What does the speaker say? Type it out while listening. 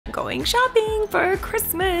going shopping for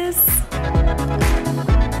Christmas.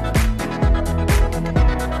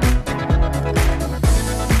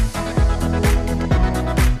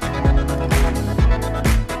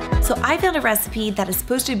 So I found a recipe that is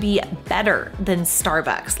supposed to be better than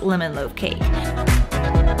Starbucks lemon loaf cake.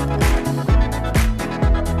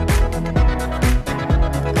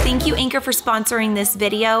 Thank you, Anker, for sponsoring this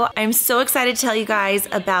video. I'm so excited to tell you guys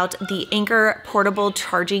about the Anker portable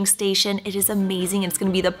charging station. It is amazing. It's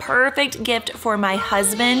gonna be the perfect gift for my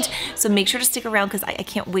husband. So make sure to stick around because I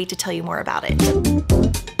can't wait to tell you more about it.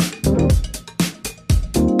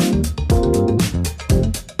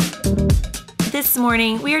 This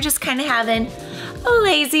morning, we are just kind of having a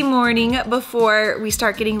lazy morning before we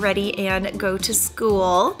start getting ready and go to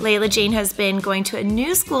school. Layla Jane has been going to a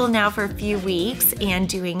new school now for a few weeks and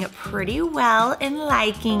doing pretty well and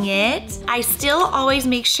liking it. I still always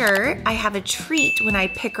make sure I have a treat when I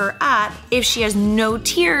pick her up if she has no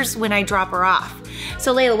tears when I drop her off.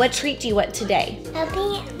 So Layla, what treat do you want today? A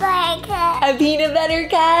peanut butter cup. A peanut butter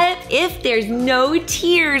cup? If there's no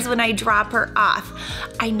tears when I drop her off.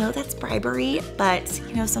 I know that's bribery, but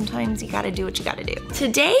you know, sometimes you gotta do what you gotta do.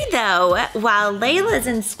 Today though, while Layla's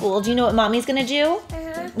in school, do you know what mommy's gonna do?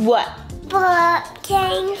 What? Blow up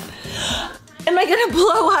things. Am I gonna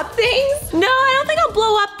blow up things? No, I don't think I'll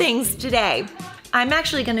blow up things today. I'm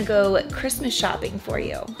actually gonna go Christmas shopping for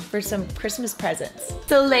you for some Christmas presents.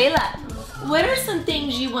 So Layla, what are some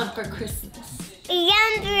things you want for Christmas?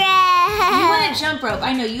 Jump rope. You want a jump rope.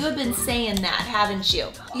 I know, you have been saying that, haven't you?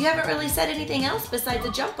 You haven't really said anything else besides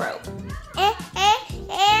a jump rope. And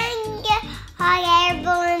hot air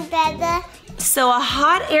balloon Peppa. So a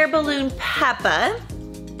hot air balloon Peppa.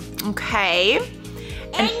 Okay.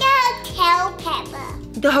 And the hotel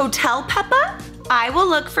Peppa. The hotel Peppa? I will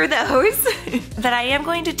look for those. But I am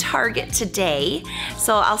going to Target today,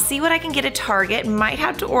 so I'll see what I can get at Target. Might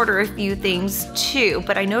have to order a few things too,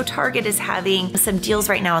 but I know Target is having some deals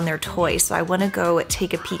right now on their toys, so I wanna go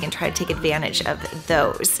take a peek and try to take advantage of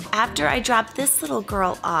those. After I drop this little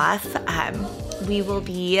girl off, we will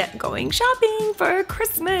be going shopping for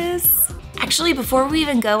Christmas. Actually, before we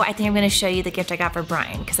even go, I think I'm gonna show you the gift I got for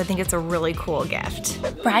Brian because I think it's a really cool gift.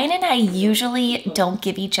 Brian and I usually don't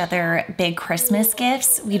give each other big Christmas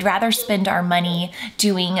gifts. We'd rather spend our money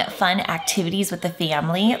doing fun activities with the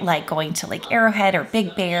family, like going to Lake Arrowhead or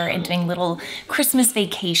Big Bear and doing little Christmas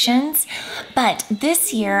vacations. But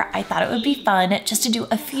this year, I thought it would be fun just to do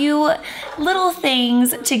a few little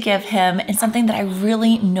things to give him and something that I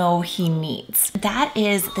really know he needs. That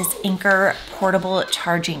is this Anker portable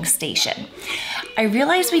charging station. I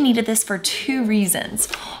realized we needed this for two reasons.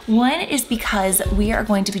 One is because we are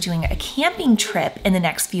going to be doing a camping trip in the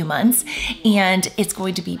next few months, and it's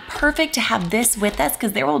going to be perfect to have this with us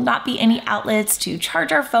because there will not be any outlets to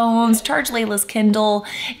charge our phones, charge Layla's Kindle,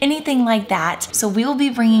 anything like that. So we will be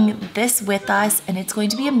bringing this with us, and it's going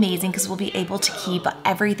to be amazing because we'll be able to keep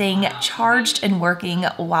everything charged and working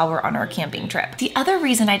while we're on our camping trip. The other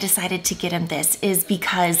reason I decided to get him this is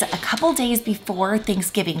because a couple days before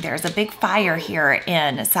Thanksgiving, there's a big fire here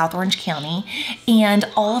in South Orange County, and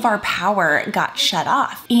all of our power got shut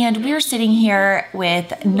off. And we were sitting here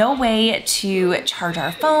with no way to charge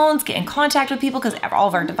our phones, get in contact with people because all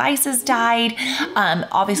of our devices died.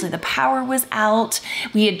 Obviously the power was out.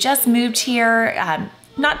 We had just moved here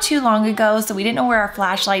not too long ago, so we didn't know where our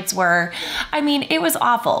flashlights were. I mean, it was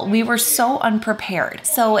awful. We were so unprepared.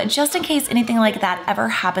 So just in case anything like that ever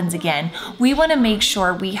happens again, we want to make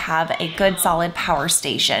sure we have a good solid power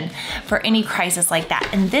station for any crisis like that.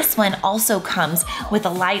 And this one also comes with a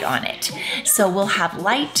light on it. So we'll have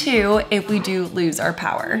light too if we do lose our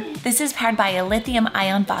power. This is powered by a lithium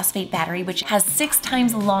ion phosphate battery, which has 6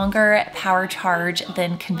 times longer power charge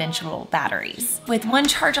than conventional batteries. With one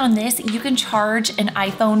charge on this, you can charge an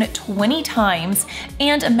iPhone 20 times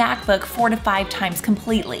and a MacBook 4 to 5 times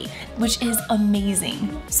completely, which is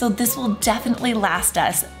amazing. So this will definitely last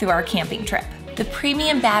us through our camping trip. The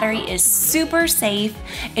premium battery is super safe.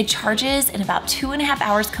 It charges in about 2.5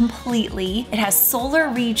 hours completely. It has solar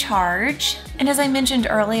recharge. And as I mentioned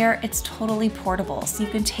earlier, it's totally portable, so you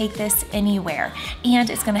can take this anywhere. And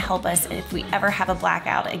it's gonna help us if we ever have a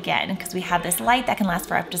blackout again, because we have this light that can last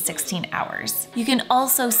for up to 16 hours. You can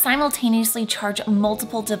also simultaneously charge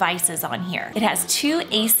multiple devices on here. It has 2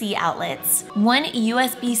 AC outlets, 1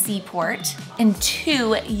 USB-C port, and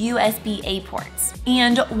 2 USB-A ports,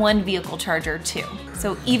 and 1 vehicle charger too.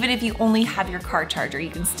 So even if you only have your car charger, you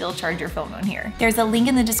can still charge your phone on here. There's a link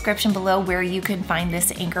in the description below where you can find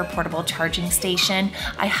this Anker portable charging station.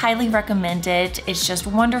 I highly recommend it. It's just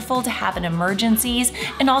wonderful to have in emergencies.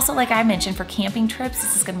 And also, like I mentioned, for camping trips,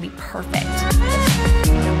 this is gonna be perfect.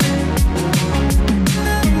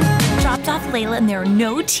 Layla and there are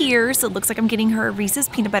no tears, so it looks like I'm getting her a Reese's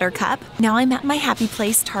peanut butter cup. Now I'm at my happy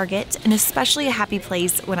place, Target, and especially a happy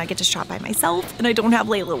place when I get to shop by myself and I don't have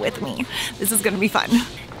Layla with me. This is gonna be fun.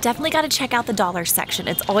 Definitely got to check out the dollar section.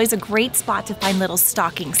 It's always a great spot to find little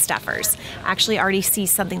stocking stuffers. I actually already see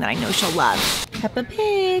something that I know she'll love. Peppa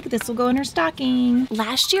Pig, this will go in her stocking.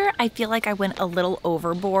 Last year, I feel like I went a little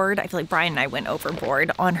overboard. I feel like Brian and I went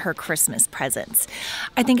overboard on her Christmas presents.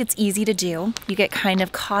 I think it's easy to do. You get kind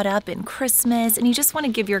of caught up in Christmas and you just want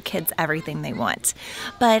to give your kids everything they want.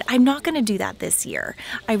 But I'm not going to do that this year.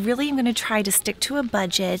 I really am going to try to stick to a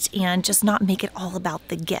budget and just not make it all about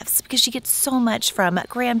the gifts because she gets so much from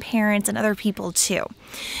grandparents and other people too.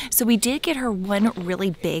 So we did get her one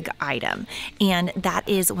really big item, and that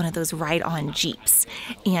is one of those ride-on Jeeps,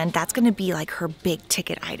 and that's going to be like her big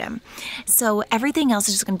ticket item. So everything else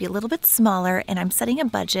is just going to be a little bit smaller, and I'm setting a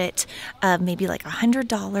budget of maybe like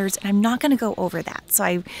 $100, and I'm not going to go over that.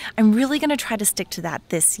 So I'm really going to try to stick to that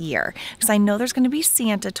this year because I know there's going to be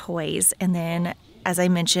Santa toys, and then as I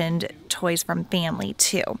mentioned, toys from family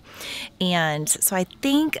too. And so I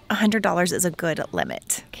think $100 is a good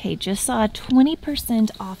limit. Okay, just saw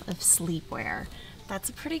 20% off of sleepwear. That's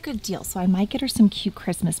a pretty good deal, so I might get her some cute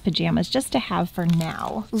Christmas pajamas just to have for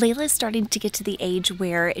now. Layla's starting to get to the age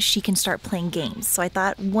where she can start playing games, so I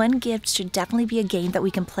thought one gift should definitely be a game that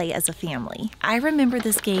we can play as a family. I remember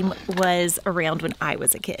this game was around when I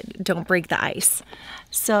was a kid, Don't Break the Ice.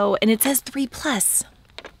 So, and it says 3+.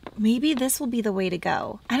 Maybe this will be the way to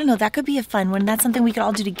go. I don't know, that could be a fun one. That's something we could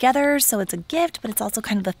all do together, so it's a gift, but it's also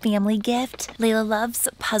kind of a family gift. Layla loves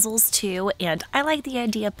puzzles too, and I like the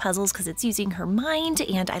idea of puzzles because it's using her mind,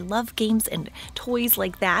 and I love games and toys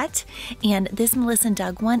like that. And this Melissa and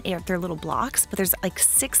Doug one, they're little blocks, but there's like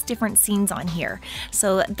 6 different scenes on here.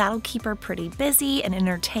 So that'll keep her pretty busy and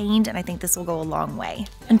entertained, and I think this will go a long way.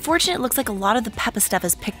 Unfortunately, it looks like a lot of the Peppa stuff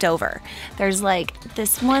is picked over. There's like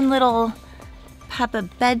this one little Peppa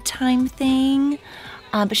bedtime thing,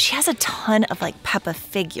 but she has a ton of like Peppa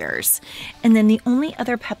figures. And then the only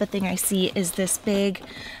other Peppa thing I see is this big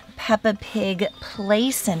Peppa Pig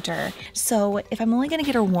play center. So if I'm only gonna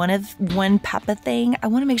get her one Peppa thing, I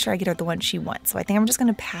wanna make sure I get her the one she wants. So I think I'm just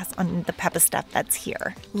gonna pass on the Peppa stuff that's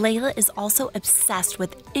here. Layla is also obsessed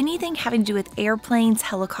with anything having to do with airplanes,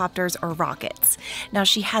 helicopters, or rockets. Now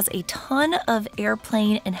she has a ton of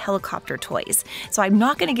airplane and helicopter toys, so I'm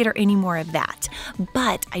not gonna get her any more of that.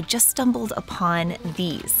 But I just stumbled upon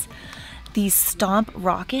these Stomp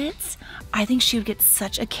rockets. I think she would get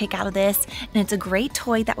such a kick out of this, and it's a great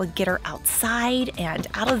toy that would get her outside and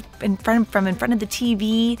in front of the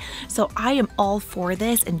TV. So I am all for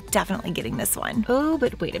this and definitely getting this one. Oh,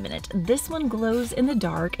 but wait a minute. This one glows in the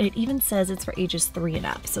dark, and it even says it's for ages 3 and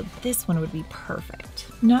up. So this one would be perfect.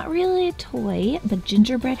 Not really a toy, but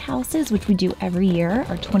gingerbread houses, which we do every year,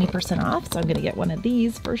 are 20% off. So I'm gonna get one of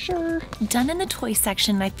these for sure. Done in the toy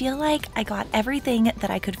section. I feel like I got everything that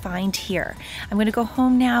I could find here. I'm gonna go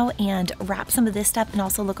home now and wrap some of this stuff and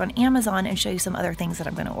also look on Amazon and show you some other things that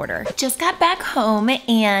I'm gonna order. Just got back home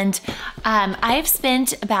and I have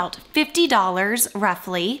spent about $50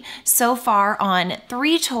 roughly so far on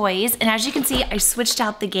 3 toys, and as you can see, I switched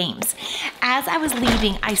out the games. As I was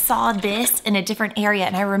leaving, I saw this in a different area,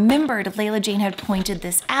 and I remembered Layla Jane had pointed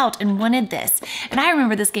this out and wanted this. And I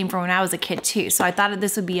remember this game from when I was a kid too, so I thought that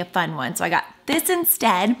this would be a fun one. So I got this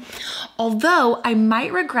instead, although I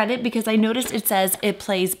might regret it because I noticed it says it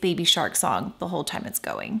plays Baby Shark song the whole time it's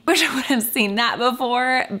going. Wish I would have seen that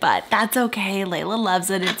before, but that's okay. Layla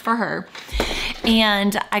loves it, it's for her.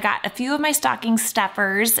 And I got a few of my stocking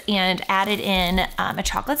stuffers and added in a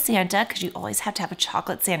chocolate Santa, because you always have to have a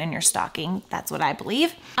chocolate Santa in your stocking. That's what I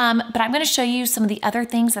believe. But I'm gonna show you some of the other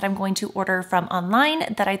things that I'm going to order from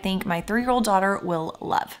online that I think my 3-year-old daughter will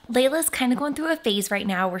love. Layla's kind of going through a phase right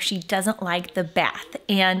now where she doesn't like the bath.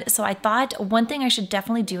 And so I thought one thing I should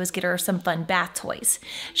definitely do is get her some fun bath toys.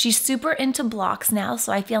 She's super into blocks now,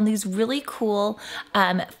 so I found these really cool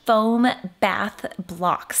foam bath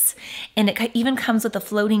blocks. And it even comes with a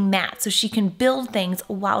floating mat so she can build things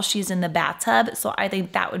while she's in the bathtub. So I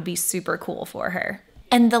think that would be super cool for her.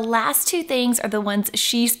 And the last 2 things are the ones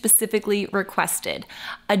she specifically requested,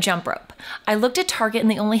 a jump rope. I looked at Target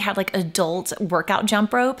and they only had like adult workout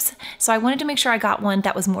jump ropes. So I wanted to make sure I got one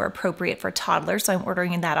that was more appropriate for toddlers. So I'm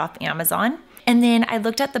ordering that off Amazon. And then I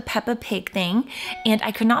looked at the Peppa Pig thing and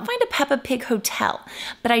I could not find a Peppa Pig hotel,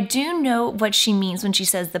 but I do know what she means when she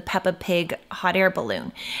says the Peppa Pig hot air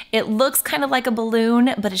balloon. It looks kind of like a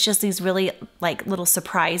balloon, but it's just these really like little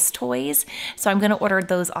surprise toys. So I'm gonna order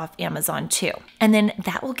those off Amazon too. And then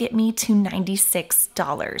that will get me to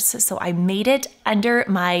 $96. So I made it under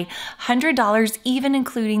my $100, even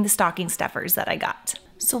including the stocking stuffers that I got.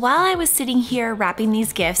 So while I was sitting here wrapping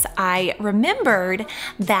these gifts, I remembered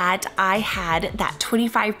that I had that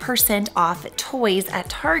 25% off toys at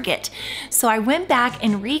Target. So I went back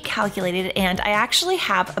and recalculated, and I actually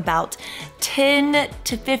have about $10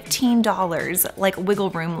 to $15 like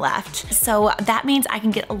wiggle room left. So that means I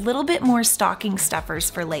can get a little bit more stocking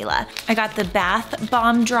stuffers for Layla. I got the bath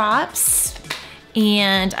bomb drops,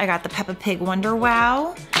 and I got the Peppa Pig Wonder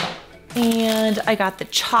Wow, and I got the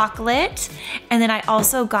chocolate, and then I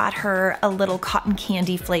also got her a little cotton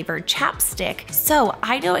candy flavored chapstick. So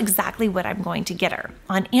I know exactly what I'm going to get her.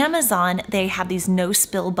 On Amazon, they have these no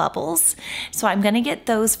spill bubbles. So I'm gonna get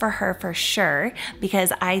those for her for sure,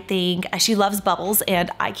 because I think she loves bubbles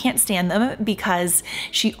and I can't stand them because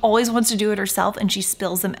she always wants to do it herself and she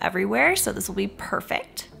spills them everywhere. So this will be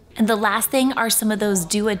perfect. And the last thing are some of those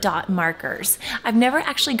Do a Dot markers. I've never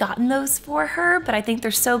actually gotten those for her, but I think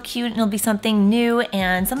they're so cute and it'll be something new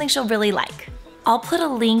and something she'll really like. I'll put a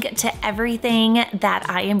link to everything that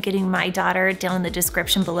I am getting my daughter down in the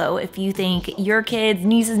description below if you think your kids,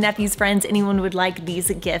 nieces, nephews, friends, anyone would like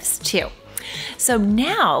these gifts too. So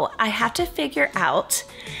now I have to figure out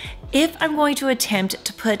if I'm going to attempt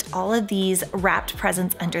to put all of these wrapped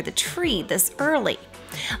presents under the tree this early.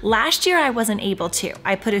 Last year I wasn't able to.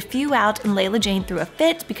 I put a few out and Layla Jane threw a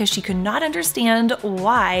fit because she could not understand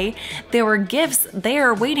why there were gifts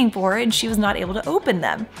there waiting for her and she was not able to open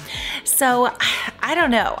them. So I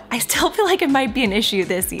don't know. I still feel like it might be an issue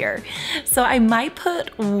this year. So I might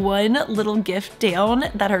put one little gift down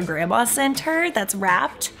that her grandma sent her that's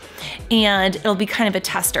wrapped, and it'll be kind of a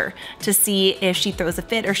tester to see if she throws a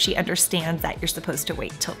fit or she understands that you're supposed to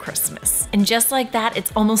wait till Christmas. And just like that,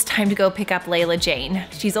 it's almost time to go pick up Layla Jane.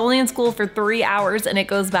 She's only in school for 3 hours and it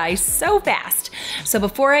goes by so fast. So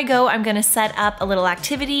before I go, I'm gonna set up a little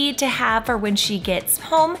activity to have for when she gets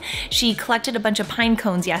home. She collected a bunch of pine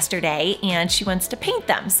cones yesterday and she wants to paint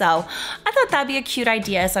them. So I thought that'd be a cute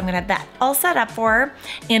idea. So I'm gonna have that all set up for her,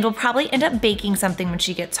 and we'll probably end up baking something when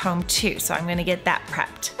she gets home too. So I'm gonna get that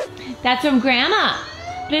prepped. That's from Grandma,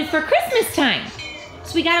 but it's for Christmas time.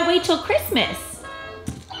 So we gotta wait till Christmas.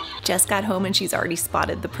 Just got home and she's already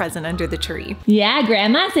spotted the present under the tree. Yeah,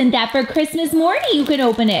 Grandma sent that for Christmas morning. You can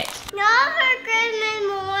open it. Not for Christmas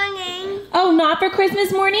morning. Oh, not for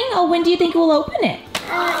Christmas morning? Oh, when do you think we'll open it?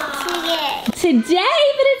 Today.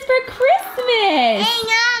 Today, but it's for Christmas. Hang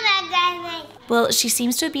on, my Christmas. Well, she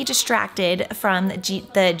seems to be distracted from the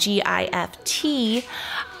GIFT,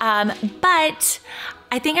 but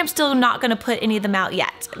I think I'm still not gonna put any of them out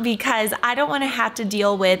yet because I don't wanna have to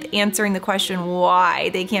deal with answering the question why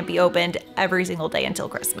they can't be opened every single day until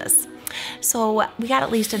Christmas. So we got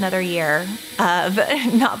at least another year of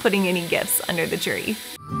not putting any gifts under the tree.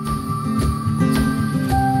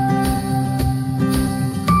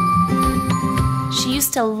 She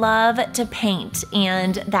used to love to paint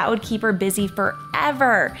and that would keep her busy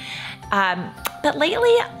forever. But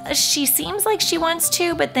lately, she seems like she wants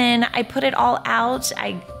to, but then I put it all out.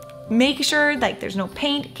 I make sure like there's no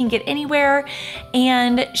paint can get anywhere,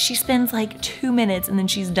 and she spends like 2 minutes and then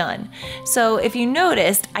she's done. So if you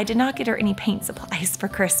noticed, I did not get her any paint supplies for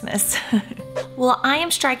Christmas. Well, I am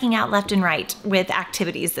striking out left and right with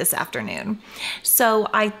activities this afternoon. So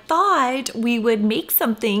I thought we would make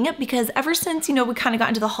something because ever since, we kind of got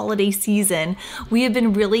into the holiday season, we have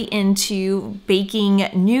been really into baking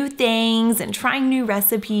new things and trying new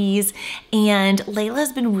recipes. And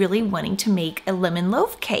Layla's been really wanting to make a lemon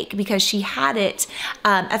loaf cake because she had it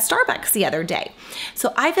at Starbucks the other day.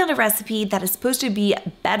 So I found a recipe that is supposed to be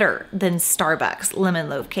better than Starbucks lemon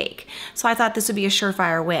loaf cake. So I thought this would be a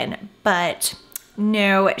surefire win, but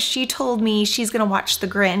no, she told me she's gonna watch The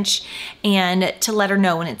Grinch and to let her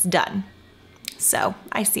know when it's done. So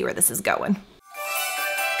I see where this is going.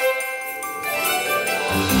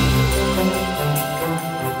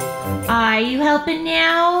 Are you helping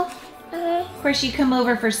now? Of course, you come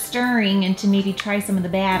over for stirring and to maybe try some of the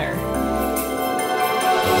batter.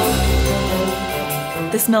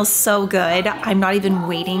 This smells so good. I'm not even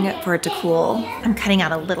waiting for it to cool. I'm cutting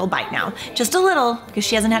out a little bite now. Just a little, because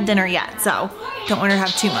she hasn't had dinner yet, so don't want her to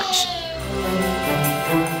have too much.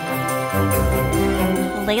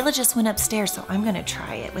 Layla just went upstairs, so I'm gonna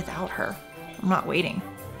try it without her. I'm not waiting.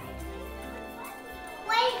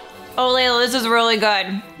 Wait. Oh, Layla, this is really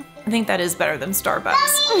good. I think that is better than Starbucks.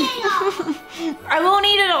 I won't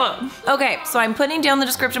eat it all. Okay, so I'm putting down the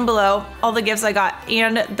description below all the gifts I got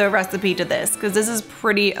and the recipe to this because this is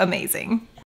pretty amazing.